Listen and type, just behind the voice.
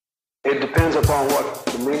It depends upon what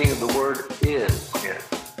the meaning of the word is. Yeah.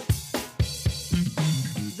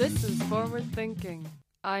 This is Forward Thinking.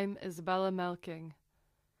 I'm Isabella Melking.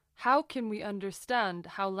 How can we understand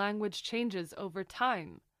how language changes over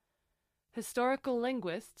time? Historical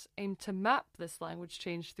linguists aim to map this language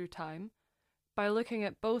change through time by looking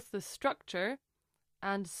at both the structure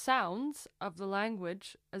and sounds of the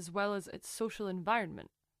language as well as its social environment.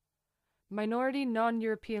 Minority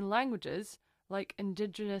non-European languages, like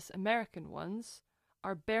Indigenous American ones,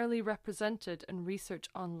 are barely represented in research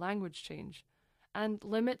on language change and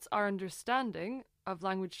limits our understanding of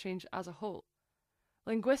language change as a whole.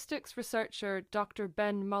 Linguistics researcher Dr.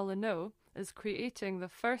 Ben Molyneux is creating the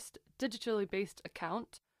first digitally based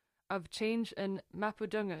account of change in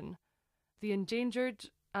Mapudungun, the endangered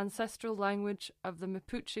ancestral language of the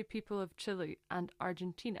Mapuche people of Chile and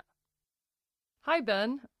Argentina. Hi,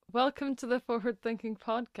 Ben. Welcome to the Forward Thinking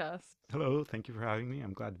podcast. Hello, thank you for having me.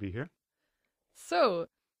 I'm glad to be here. So,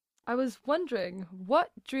 I was wondering, what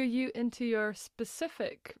drew you into your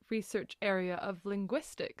specific research area of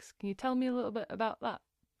linguistics? Can you tell me a little bit about that?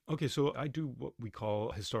 Okay, so I do what we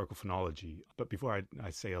call historical phonology. But before I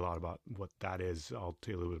say a lot about what that is, I'll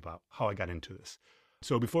tell you a little bit about how I got into this.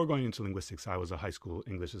 So before going into linguistics, I was a high school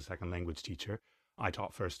English as a second language teacher. I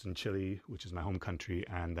taught first in Chile, which is my home country,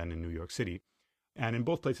 and then in New York City. And in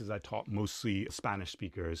both places, I taught mostly Spanish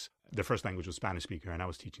speakers. Their first language was Spanish speaker, and I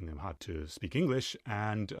was teaching them how to speak English.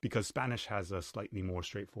 And because Spanish has a slightly more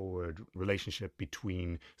straightforward relationship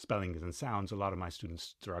between spellings and sounds, a lot of my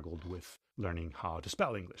students struggled with learning how to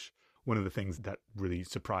spell English. One of the things that really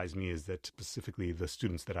surprised me is that specifically the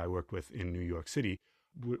students that I worked with in New York City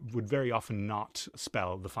would very often not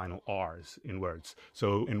spell the final R's in words.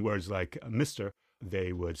 So in words like Mr.,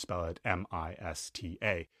 they would spell it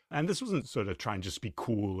M-I-S-T-A. And this wasn't sort of trying to just be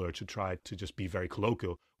cool or to try to just be very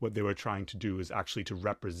colloquial. What they were trying to do is actually to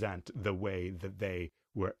represent the way that they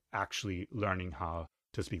were actually learning how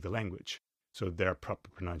to speak the language. So their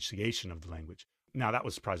proper pronunciation of the language. Now, that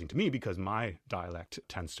was surprising to me because my dialect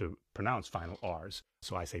tends to pronounce final R's.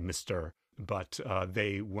 So I say Mr., but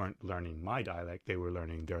they weren't learning my dialect. They were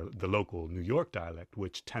learning the local New York dialect,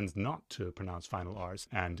 which tends not to pronounce final R's.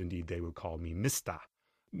 And indeed, they would call me Mista.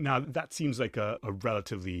 Now, that seems like a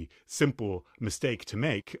relatively simple mistake to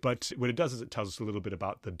make. But what it does is it tells us a little bit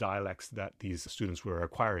about the dialects that these students were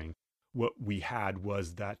acquiring. What we had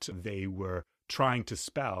was that they were trying to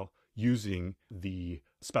spell using the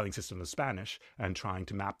spelling system of Spanish and trying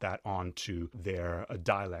to map that onto their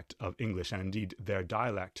dialect of English. And indeed, their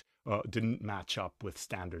dialect didn't match up with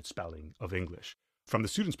standard spelling of English. From the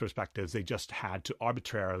students' perspectives, they just had to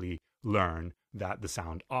arbitrarily learn that the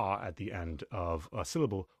sound ah at the end of a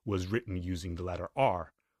syllable was written using the letter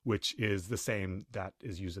R, which is the same that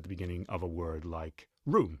is used at the beginning of a word like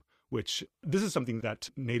room, which this is something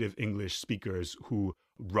that native English speakers who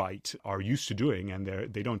write are used to doing, and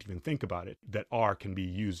they don't even think about it, that R can be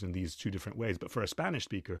used in these two different ways. But for a Spanish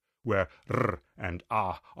speaker, where R and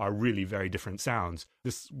ah are really very different sounds,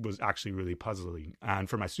 this was actually really puzzling. And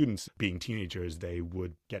for my students, being teenagers, they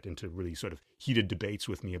would get into really sort of heated debates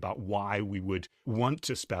with me about why we would want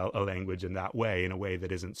to spell a language in that way, in a way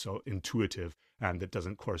that isn't so intuitive and that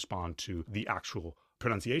doesn't correspond to the actual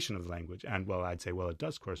pronunciation of the language. And well, I'd say, well, it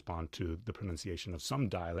does correspond to the pronunciation of some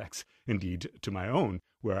dialects, indeed to my own,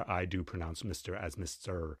 where I do pronounce Mr. as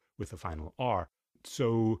Mr. with the final R.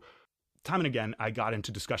 So time and again, I got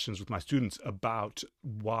into discussions with my students about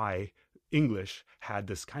why English had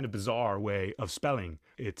this kind of bizarre way of spelling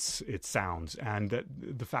its sounds, and that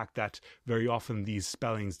the fact that very often these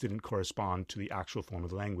spellings didn't correspond to the actual form of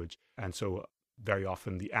the language. And so very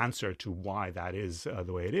often the answer to why that is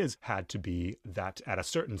the way it is had to be that at a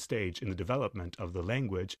certain stage in the development of the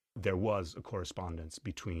language, there was a correspondence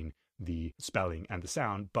between the spelling and the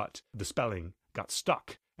sound, but the spelling got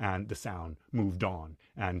stuck and the sound moved on,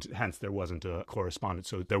 and hence there wasn't a correspondence.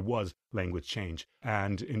 So there was language change.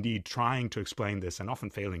 And indeed, trying to explain this and often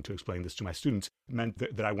failing to explain this to my students meant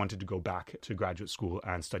that I wanted to go back to graduate school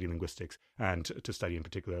and study linguistics, and to study in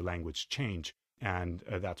particular language change. And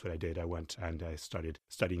that's what I did. I went and I started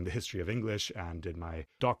studying the history of English and did my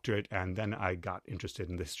doctorate. And then I got interested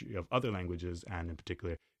in the history of other languages, and in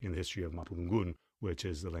particular in the history of Mapudungun, which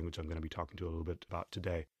is the language I'm going to be talking to a little bit about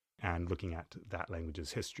today, and looking at that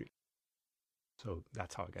language's history. So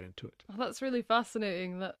that's how I got into it. Well, that's really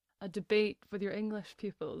fascinating that a debate with your English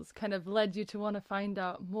pupils kind of led you to want to find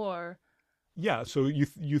out more. Yeah, so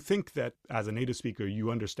you think that as a native speaker,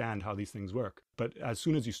 you understand how these things work. But as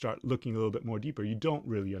soon as you start looking a little bit more deeper, you don't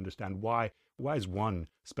really understand why is one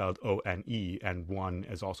spelled O-N-E and one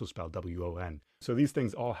is also spelled W-O-N. So these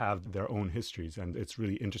things all have their own histories, and it's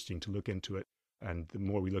really interesting to look into it. And the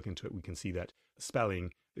more we look into it, we can see that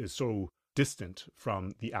spelling is so distant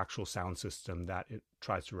from the actual sound system that it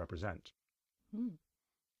tries to represent,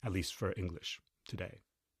 at least for English today.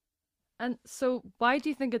 And so why do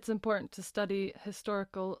you think it's important to study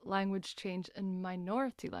historical language change in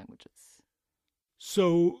minority languages?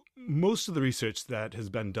 So most of the research that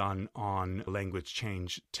has been done on language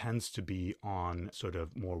change tends to be on sort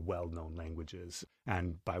of more well-known languages.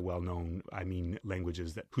 And by well-known, I mean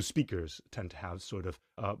languages that whose speakers tend to have sort of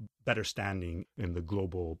a better standing in the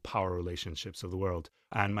global power relationships of the world.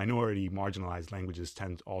 And minority, marginalized languages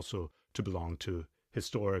tend also to belong to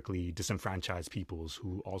historically disenfranchised peoples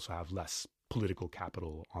who also have less political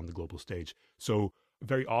capital on the global stage. So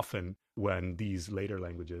very often when these later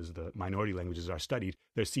languages, the minority languages, are studied,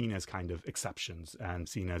 they're seen as kind of exceptions and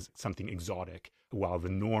seen as something exotic, while the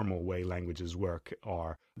normal way languages work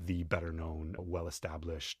are the better known,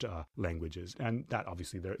 well-established languages. And that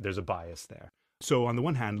obviously there's a bias there. So on the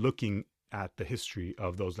one hand, looking at the history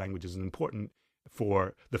of those languages is important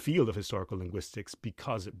for the field of historical linguistics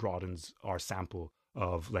because it broadens our sample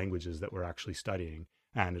of languages that we're actually studying.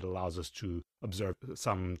 And it allows us to observe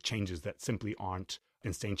some changes that simply aren't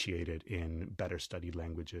instantiated in better studied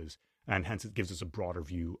languages. And hence it gives us a broader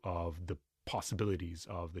view of the possibilities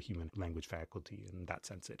of the human language faculty. In that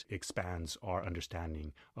sense, it expands our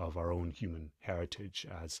understanding of our own human heritage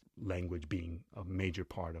as language being a major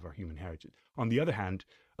part of our human heritage. On the other hand,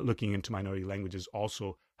 looking into minority languages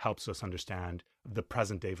also helps us understand the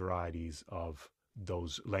present day varieties of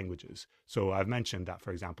those languages. So I've mentioned that,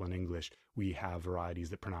 for example, in English, we have varieties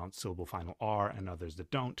that pronounce syllable final R and others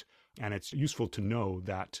that don't. And it's useful to know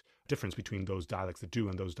that difference between those dialects that do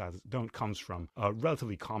and those dialects that don't comes from a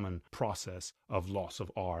relatively common process of loss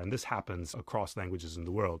of R. And this happens across languages in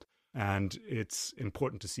the world. And it's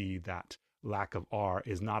important to see that lack of R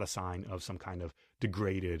is not a sign of some kind of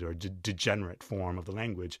degraded or degenerate form of the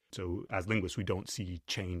language. So as linguists, we don't see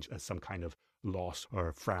change as some kind of loss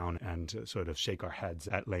or frown and sort of shake our heads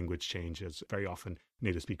at language change, as very often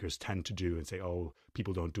native speakers tend to do and say, oh,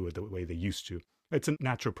 people don't do it the way they used to. It's a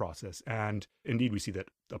natural process. And indeed, we see that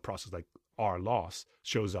a process like R loss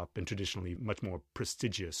shows up in traditionally much more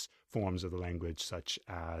prestigious forms of the language, such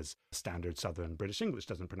as standard Southern British English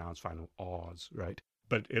doesn't pronounce final R's, right?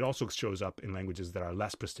 But it also shows up in languages that are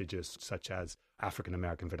less prestigious, such as African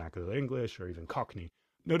American Vernacular English or even Cockney.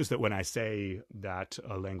 Notice that when I say that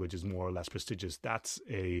a language is more or less prestigious, that's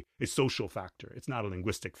a social factor. It's not a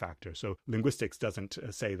linguistic factor. So linguistics doesn't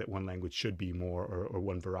say that one language should be more or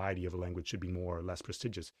one variety of a language should be more or less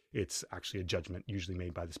prestigious. It's actually a judgment usually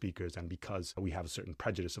made by the speakers. And because we have a certain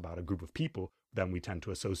prejudice about a group of people, then we tend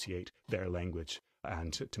to associate their language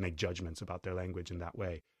and to make judgments about their language in that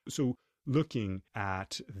way. So looking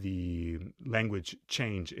at the language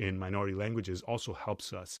change in minority languages also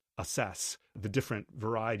helps us assess the different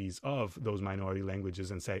varieties of those minority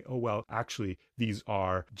languages and say, oh, well, actually, these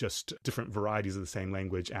are just different varieties of the same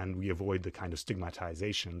language, and we avoid the kind of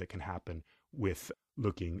stigmatization that can happen with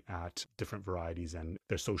looking at different varieties and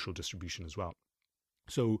their social distribution as well.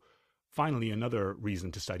 So finally, another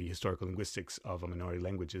reason to study historical linguistics of a minority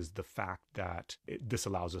language is the fact that this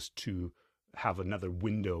allows us to have another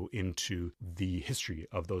window into the history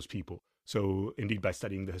of those people. So indeed, by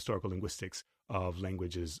studying the historical linguistics of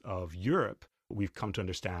languages of Europe, we've come to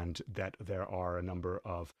understand that there are a number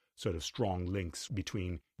of sort of strong links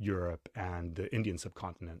between Europe and the Indian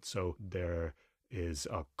subcontinent. So there is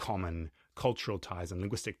a common cultural ties and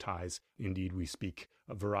linguistic ties. Indeed, we speak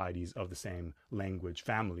varieties of the same language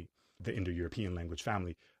family, the Indo-European language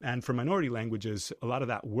family. And for minority languages, a lot of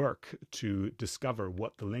that work to discover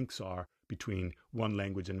what the links are between one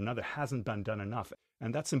language and another hasn't been done enough.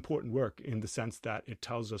 And that's important work in the sense that it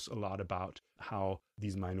tells us a lot about how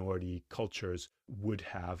these minority cultures would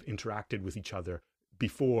have interacted with each other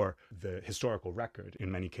before the historical record in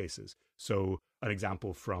many cases. So an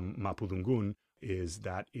example from Mapudungun is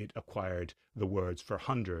that it acquired the words for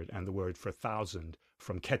 100 and the word for 1,000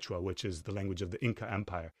 from Quechua, which is the language of the Inca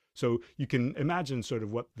Empire. So you can imagine sort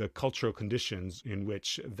of what the cultural conditions in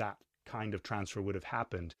which that kind of transfer would have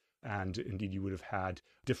happened. And indeed, you would have had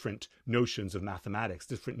different notions of mathematics,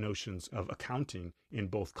 different notions of accounting in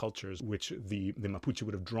both cultures, which the Mapuche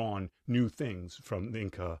would have drawn new things from the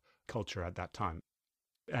Inca culture at that time.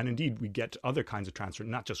 And indeed, we get other kinds of transfer,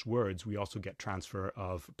 not just words, we also get transfer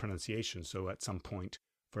of pronunciation. So at some point,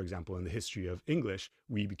 for example, in the history of English,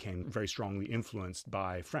 we became very strongly influenced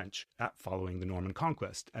by French following the Norman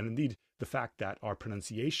conquest. And indeed, the fact that our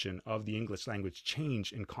pronunciation of the English language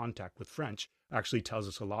changed in contact with French actually tells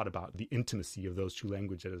us a lot about the intimacy of those two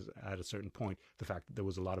languages at a certain point. The fact that there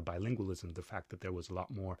was a lot of bilingualism, the fact that there was a lot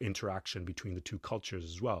more interaction between the two cultures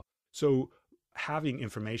as well. So having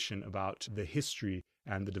information about the history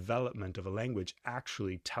and the development of a language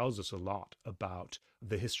actually tells us a lot about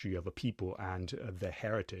the history of a people and the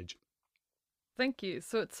heritage. Thank you.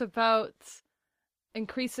 So it's about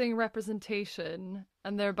increasing representation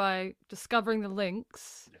and thereby discovering the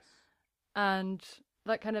links. Yes. And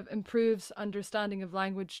that kind of improves understanding of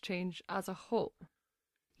language change as a whole.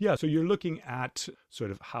 Yeah, so you're looking at sort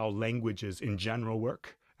of how languages in general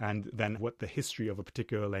work, and then what the history of a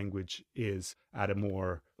particular language is at a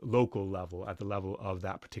more local level, at the level of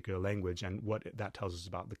that particular language, and what that tells us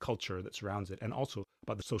about the culture that surrounds it, and also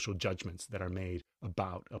about the social judgments that are made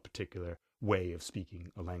about a particular way of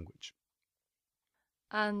speaking a language.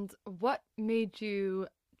 And what made you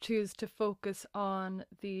choose to focus on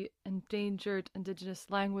the endangered indigenous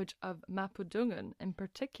language of Mapudungun in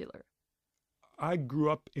particular? I grew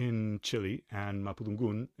up in Chile, and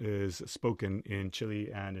Mapudungun is spoken in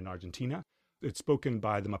Chile and in Argentina. It's spoken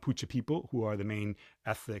by the Mapuche people, who are the main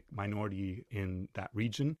ethnic minority in that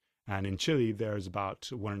region. And in Chile, there's about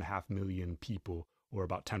 1.5 million people, or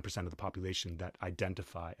about 10% of the population, that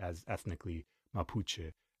identify as ethnically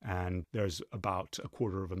Mapuche. And there's about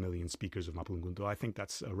 250,000 speakers of Mapudungun, though I think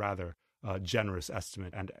that's a rather generous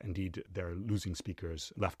estimate, and indeed they're losing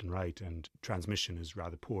speakers left and right, and transmission is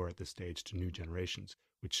rather poor at this stage to new generations,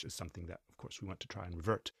 which is something that, of course, we want to try and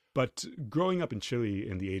revert. But growing up in Chile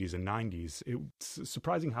in the 80s and 90s, it's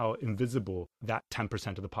surprising how invisible that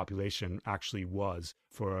 10% of the population actually was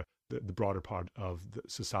for the broader part of the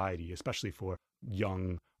society, especially for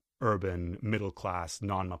young, urban, middle-class,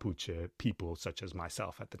 non-Mapuche people such as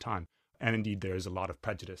myself at the time. And indeed, there is a lot of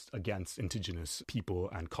prejudice against indigenous people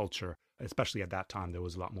and culture, especially at that time. There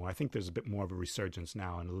was a lot more. I think there's a bit more of a resurgence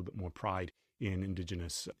now and a little bit more pride in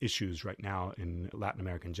indigenous issues right now in Latin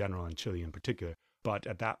America in general and Chile in particular. But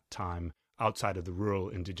at that time, outside of the rural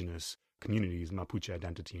indigenous communities, Mapuche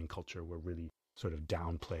identity and culture were really sort of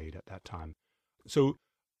downplayed at that time. So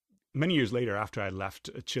many years later, after I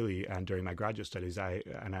left Chile and during my graduate studies, I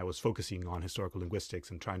was focusing on historical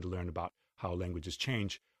linguistics and trying to learn about how languages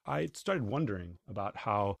change, I started wondering about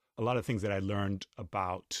how a lot of things that I learned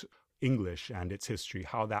about English and its history,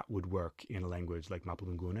 how that would work in a language like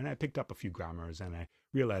Mapudungun. And I picked up a few grammars, and I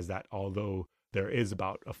realized that although there is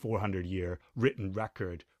about a 400-year written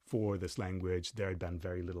record for this language, there had been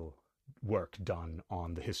very little work done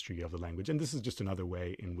on the history of the language. And this is just another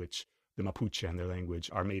way in which the Mapuche and their language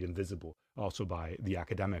are made invisible also by the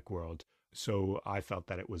academic world. So I felt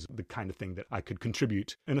that it was the kind of thing that I could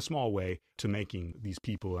contribute in a small way to making these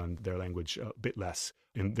people and their language a bit less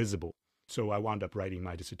invisible. So I wound up writing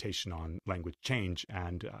my dissertation on language change,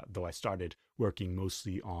 and though I started working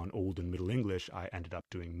mostly on Old and Middle English, I ended up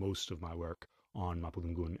doing most of my work on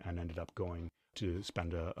Mapudungun and ended up going to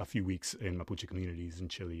spend a few weeks in Mapuche communities in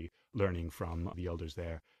Chile, learning from the elders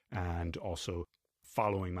there, and also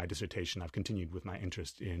following my dissertation, I've continued with my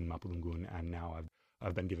interest in Mapudungun, and now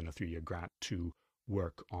I've been given a 3-year grant to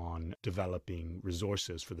work on developing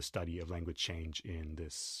resources for the study of language change in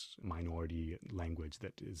this minority language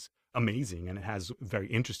that is amazing, and it has very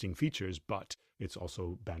interesting features, but it's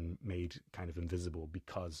also been made kind of invisible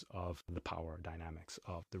because of the power dynamics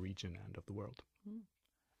of the region and of the world.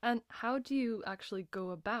 And how do you actually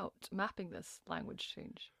go about mapping this language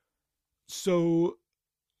change? So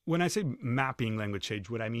when I say mapping language change,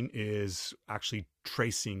 what I mean is actually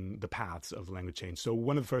tracing the paths of language change. So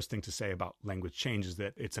one of the first things to say about language change is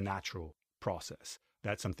that it's a natural process.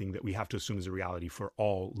 That's something that we have to assume is a reality for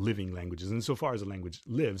all living languages. And so far as a language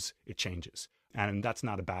lives, it changes. And that's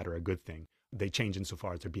not a bad or a good thing. They change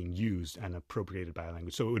insofar as they're being used and appropriated by a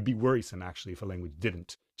language. So it would be worrisome, actually, if a language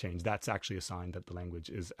didn't change. That's actually a sign that the language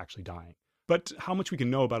is actually dying. But how much we can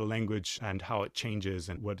know about a language and how it changes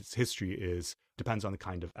and what its history is depends on the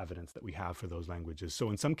kind of evidence that we have for those languages. So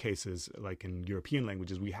in some cases, like in European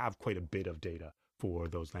languages, we have quite a bit of data for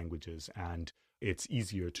those languages, and it's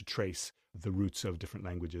easier to trace the roots of different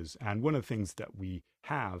languages. And one of the things that we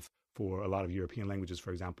have for a lot of European languages,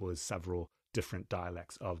 for example, is several different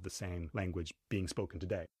dialects of the same language being spoken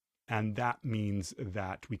today. And that means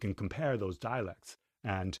that we can compare those dialects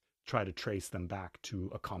and try to trace them back to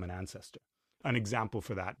a common ancestor. An example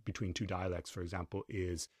for that between two dialects, for example,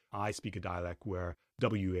 is I speak a dialect where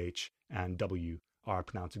WH and W are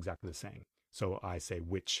pronounced exactly the same. So I say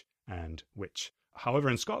which and which. However,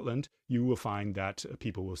 in Scotland, you will find that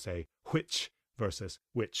people will say which versus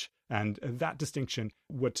which. And that distinction,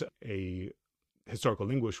 what a historical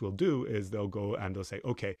linguist will do is they'll go and they'll say,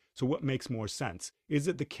 okay, so what makes more sense? Is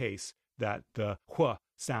it the case that the hua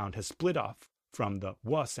sound has split off from the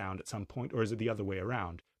wa sound at some point, or is it the other way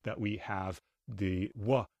around, that we have the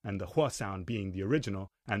W and the Hua sound being the original,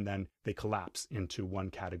 and then they collapse into one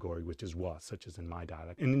category, which is Wa, such as in my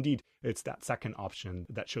dialect. And indeed, it's that second option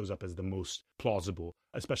that shows up as the most plausible,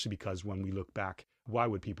 especially because when we look back, why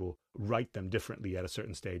would people write them differently at a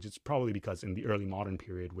certain stage? It's probably because in the early modern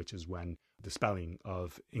period, which is when the spelling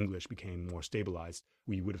of English became more stabilized,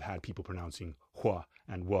 we would have had people pronouncing Hua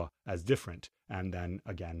and Wa as different. And then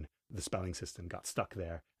again, the spelling system got stuck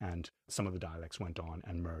there, and some of the dialects went on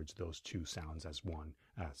and merged those two sounds as one,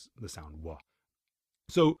 as the sound Wa.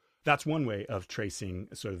 So that's one way of tracing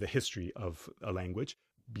sort of the history of a language.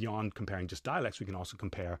 Beyond comparing just dialects, we can also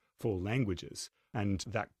compare full languages. And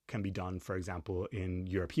that can be done, for example, in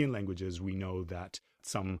European languages. We know that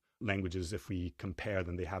some languages, if we compare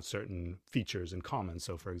them, they have certain features in common.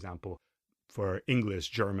 So, for example, for English,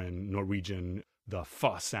 German, Norwegian, the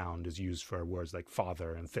fa sound is used for words like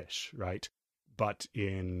father and fish, right? But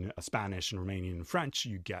in Spanish and Romanian and French,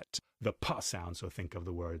 you get the pa sound. So think of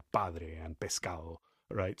the word padre and pescado,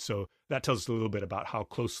 right? So that tells us a little bit about how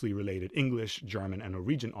closely related English, German, and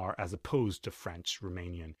Norwegian are as opposed to French,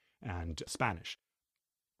 Romanian, and Spanish.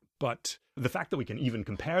 But the fact that we can even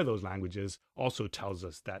compare those languages also tells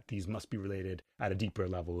us that these must be related at a deeper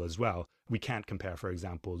level as well. We can't compare, for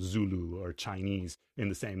example, Zulu or Chinese in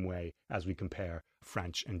the same way as we compare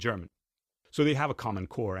French and German. So they have a common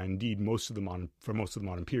core, and indeed, for most of the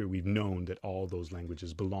modern period, we've known that all those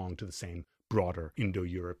languages belong to the same broader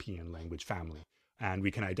Indo-European language family. And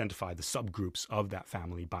we can identify the subgroups of that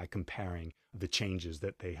family by comparing the changes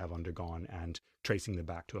that they have undergone and tracing them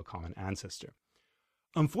back to a common ancestor.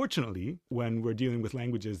 Unfortunately, when we're dealing with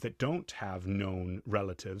languages that don't have known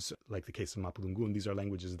relatives, like the case of Mapudungun, these are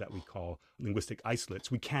languages that we call linguistic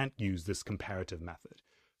isolates, we can't use this comparative method.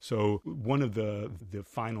 So one of the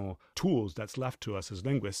final tools that's left to us as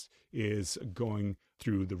linguists is going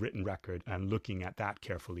through the written record and looking at that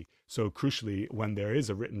carefully. So crucially, when there is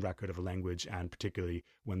a written record of a language, and particularly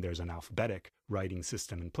when there's an alphabetic writing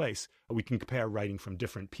system in place, we can compare writing from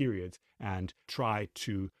different periods and try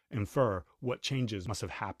to infer what changes must have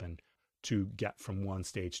happened to get from one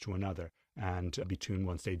stage to another. And between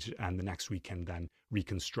one stage and the next, we can then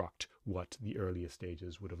reconstruct what the earliest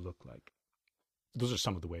stages would have looked like. Those are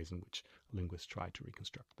some of the ways in which linguists try to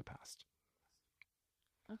reconstruct the past.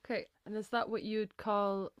 Okay, and is that what you'd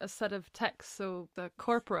call a set of texts, so the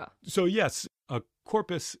corpora? So yes, a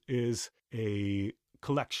corpus is a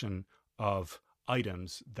collection of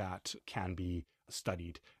items that can be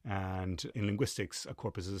studied. And in linguistics, a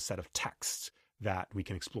corpus is a set of texts that we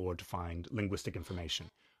can explore to find linguistic information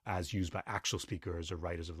as used by actual speakers or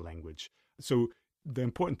writers of the language. So the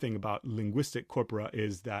important thing about linguistic corpora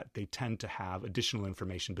is that they tend to have additional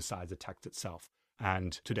information besides the text itself.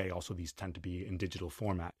 And today also these tend to be in digital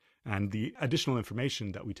format. And the additional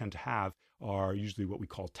information that we tend to have are usually what we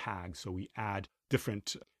call tags. So we add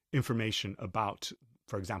different information about,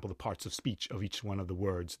 for example, the parts of speech of each one of the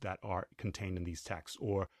words that are contained in these texts,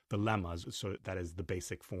 or the lemmas, so that is the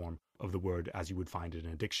basic form of the word as you would find it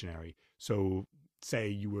in a dictionary. So say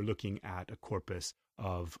you were looking at a corpus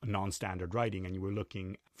of non-standard writing and you were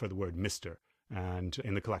looking for the word Mr. And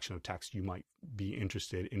in the collection of text, you might be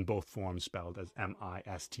interested in both forms spelled as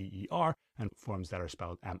M-I-S-T-E-R and forms that are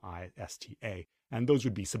spelled M-I-S-T-A. And those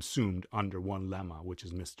would be subsumed under one lemma, which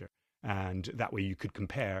is Mr. And that way you could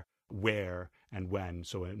compare where and when,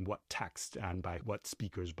 so in what text and by what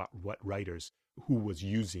speakers, by what writers, who was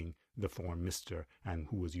using the form Mr. and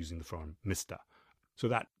who was using the form Mista. So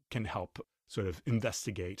that can help sort of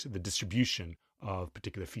investigate the distribution of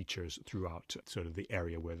particular features throughout sort of the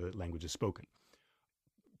area where the language is spoken.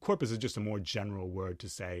 Corpus is just a more general word to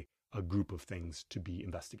say a group of things to be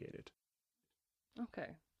investigated.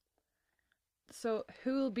 Okay. So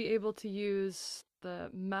who will be able to use the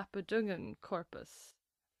Mapudungun corpus,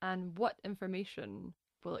 and what information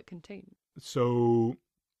will it contain? So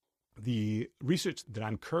the research that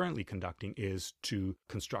I'm currently conducting is to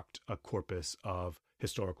construct a corpus of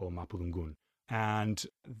historical Mapudungun. And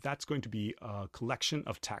that's going to be a collection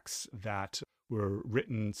of texts that were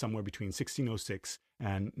written somewhere between 1606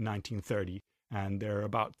 and 1930. And there are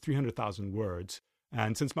about 300,000 words.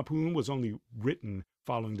 And since Mapudungun was only written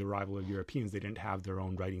following the arrival of Europeans, they didn't have their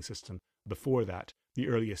own writing system before that. The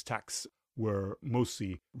earliest texts were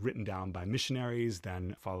mostly written down by missionaries,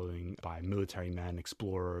 then following by military men,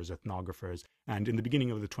 explorers, ethnographers. And in the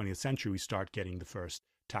beginning of the 20th century, we start getting the first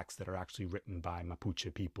texts that are actually written by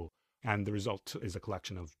Mapuche people. And the result is a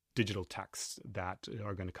collection of digital texts that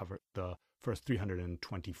are going to cover the first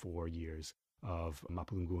 324 years of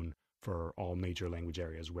Mapudungun for all major language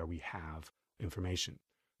areas where we have information.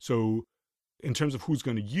 So in terms of who's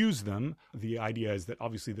going to use them, the idea is that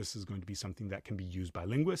obviously this is going to be something that can be used by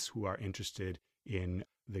linguists who are interested in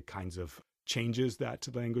the kinds of changes that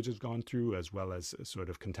the language has gone through, as well as sort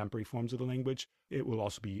of contemporary forms of the language. It will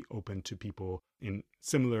also be open to people in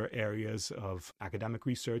similar areas of academic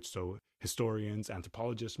research. So historians,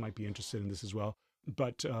 anthropologists might be interested in this as well.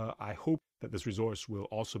 But I hope that this resource will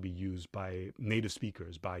also be used by native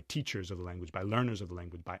speakers, by teachers of the language, by learners of the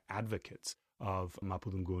language, by advocates of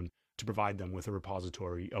Mapudungun, to provide them with a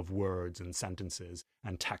repository of words and sentences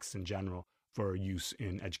and texts in general for use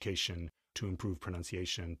in education, to improve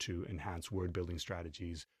pronunciation, to enhance word building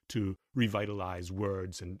strategies, to revitalize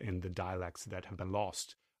words in the dialects that have been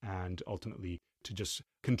lost, and ultimately to just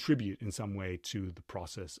contribute in some way to the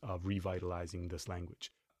process of revitalizing this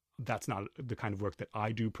language. That's not the kind of work that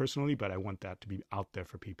I do personally, but I want that to be out there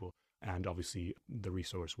for people. And obviously the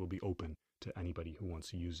resource will be open to anybody who wants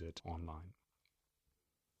to use it online.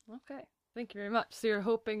 Okay, thank you very much. So you're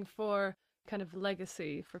hoping for kind of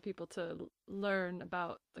legacy for people to learn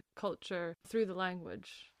about the culture through the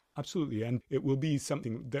language. Absolutely. And it will be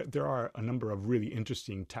something that there are a number of really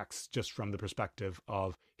interesting texts just from the perspective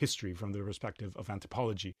of history, from the perspective of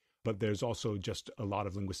anthropology. But there's also just a lot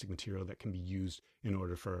of linguistic material that can be used in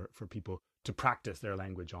order for people to practice their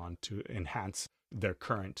language on, to enhance their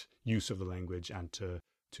current use of the language, and to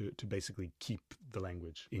basically keep the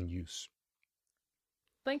language in use.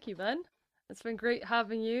 Thank you, Ben. It's been great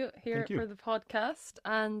having you here Thank you. for the podcast.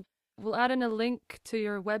 And we'll add in a link to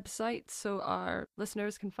your website so our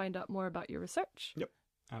listeners can find out more about your research. Yep,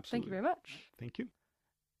 absolutely. Thank you very much. Thank you.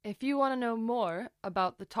 If you want to know more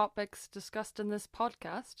about the topics discussed in this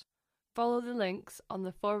podcast, follow the links on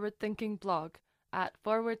the Forward Thinking blog at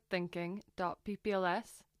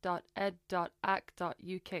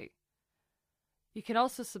forwardthinking.ppls.ed.ac.uk. You can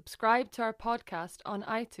also subscribe to our podcast on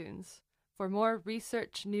iTunes for more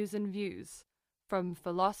research, news and views from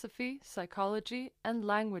philosophy, psychology and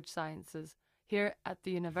language sciences here at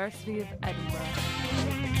the University of Edinburgh.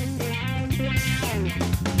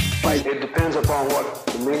 It depends upon what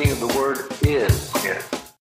the meaning of the word is.